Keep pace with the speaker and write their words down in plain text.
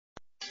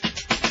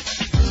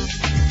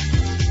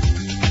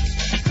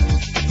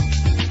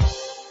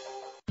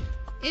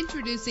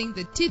Introducing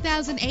the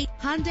 2008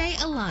 Hyundai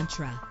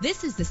Elantra.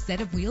 This is the set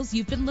of wheels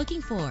you've been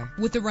looking for,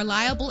 with a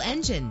reliable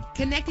engine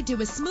connected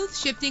to a smooth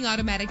shifting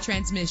automatic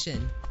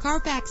transmission.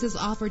 Carfax is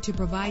offered to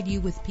provide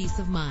you with peace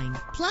of mind.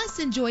 Plus,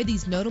 enjoy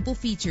these notable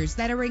features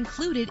that are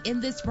included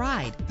in this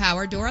ride: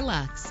 power door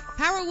locks,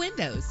 power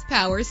windows,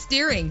 power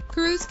steering,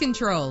 cruise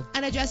control,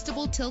 an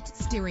adjustable tilt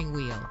steering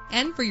wheel.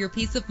 And for your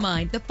peace of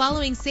mind, the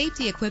following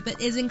safety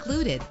equipment is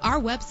included. Our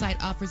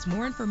website offers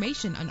more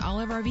information on all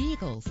of our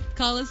vehicles.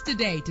 Call us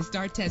today to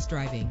start test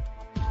driving.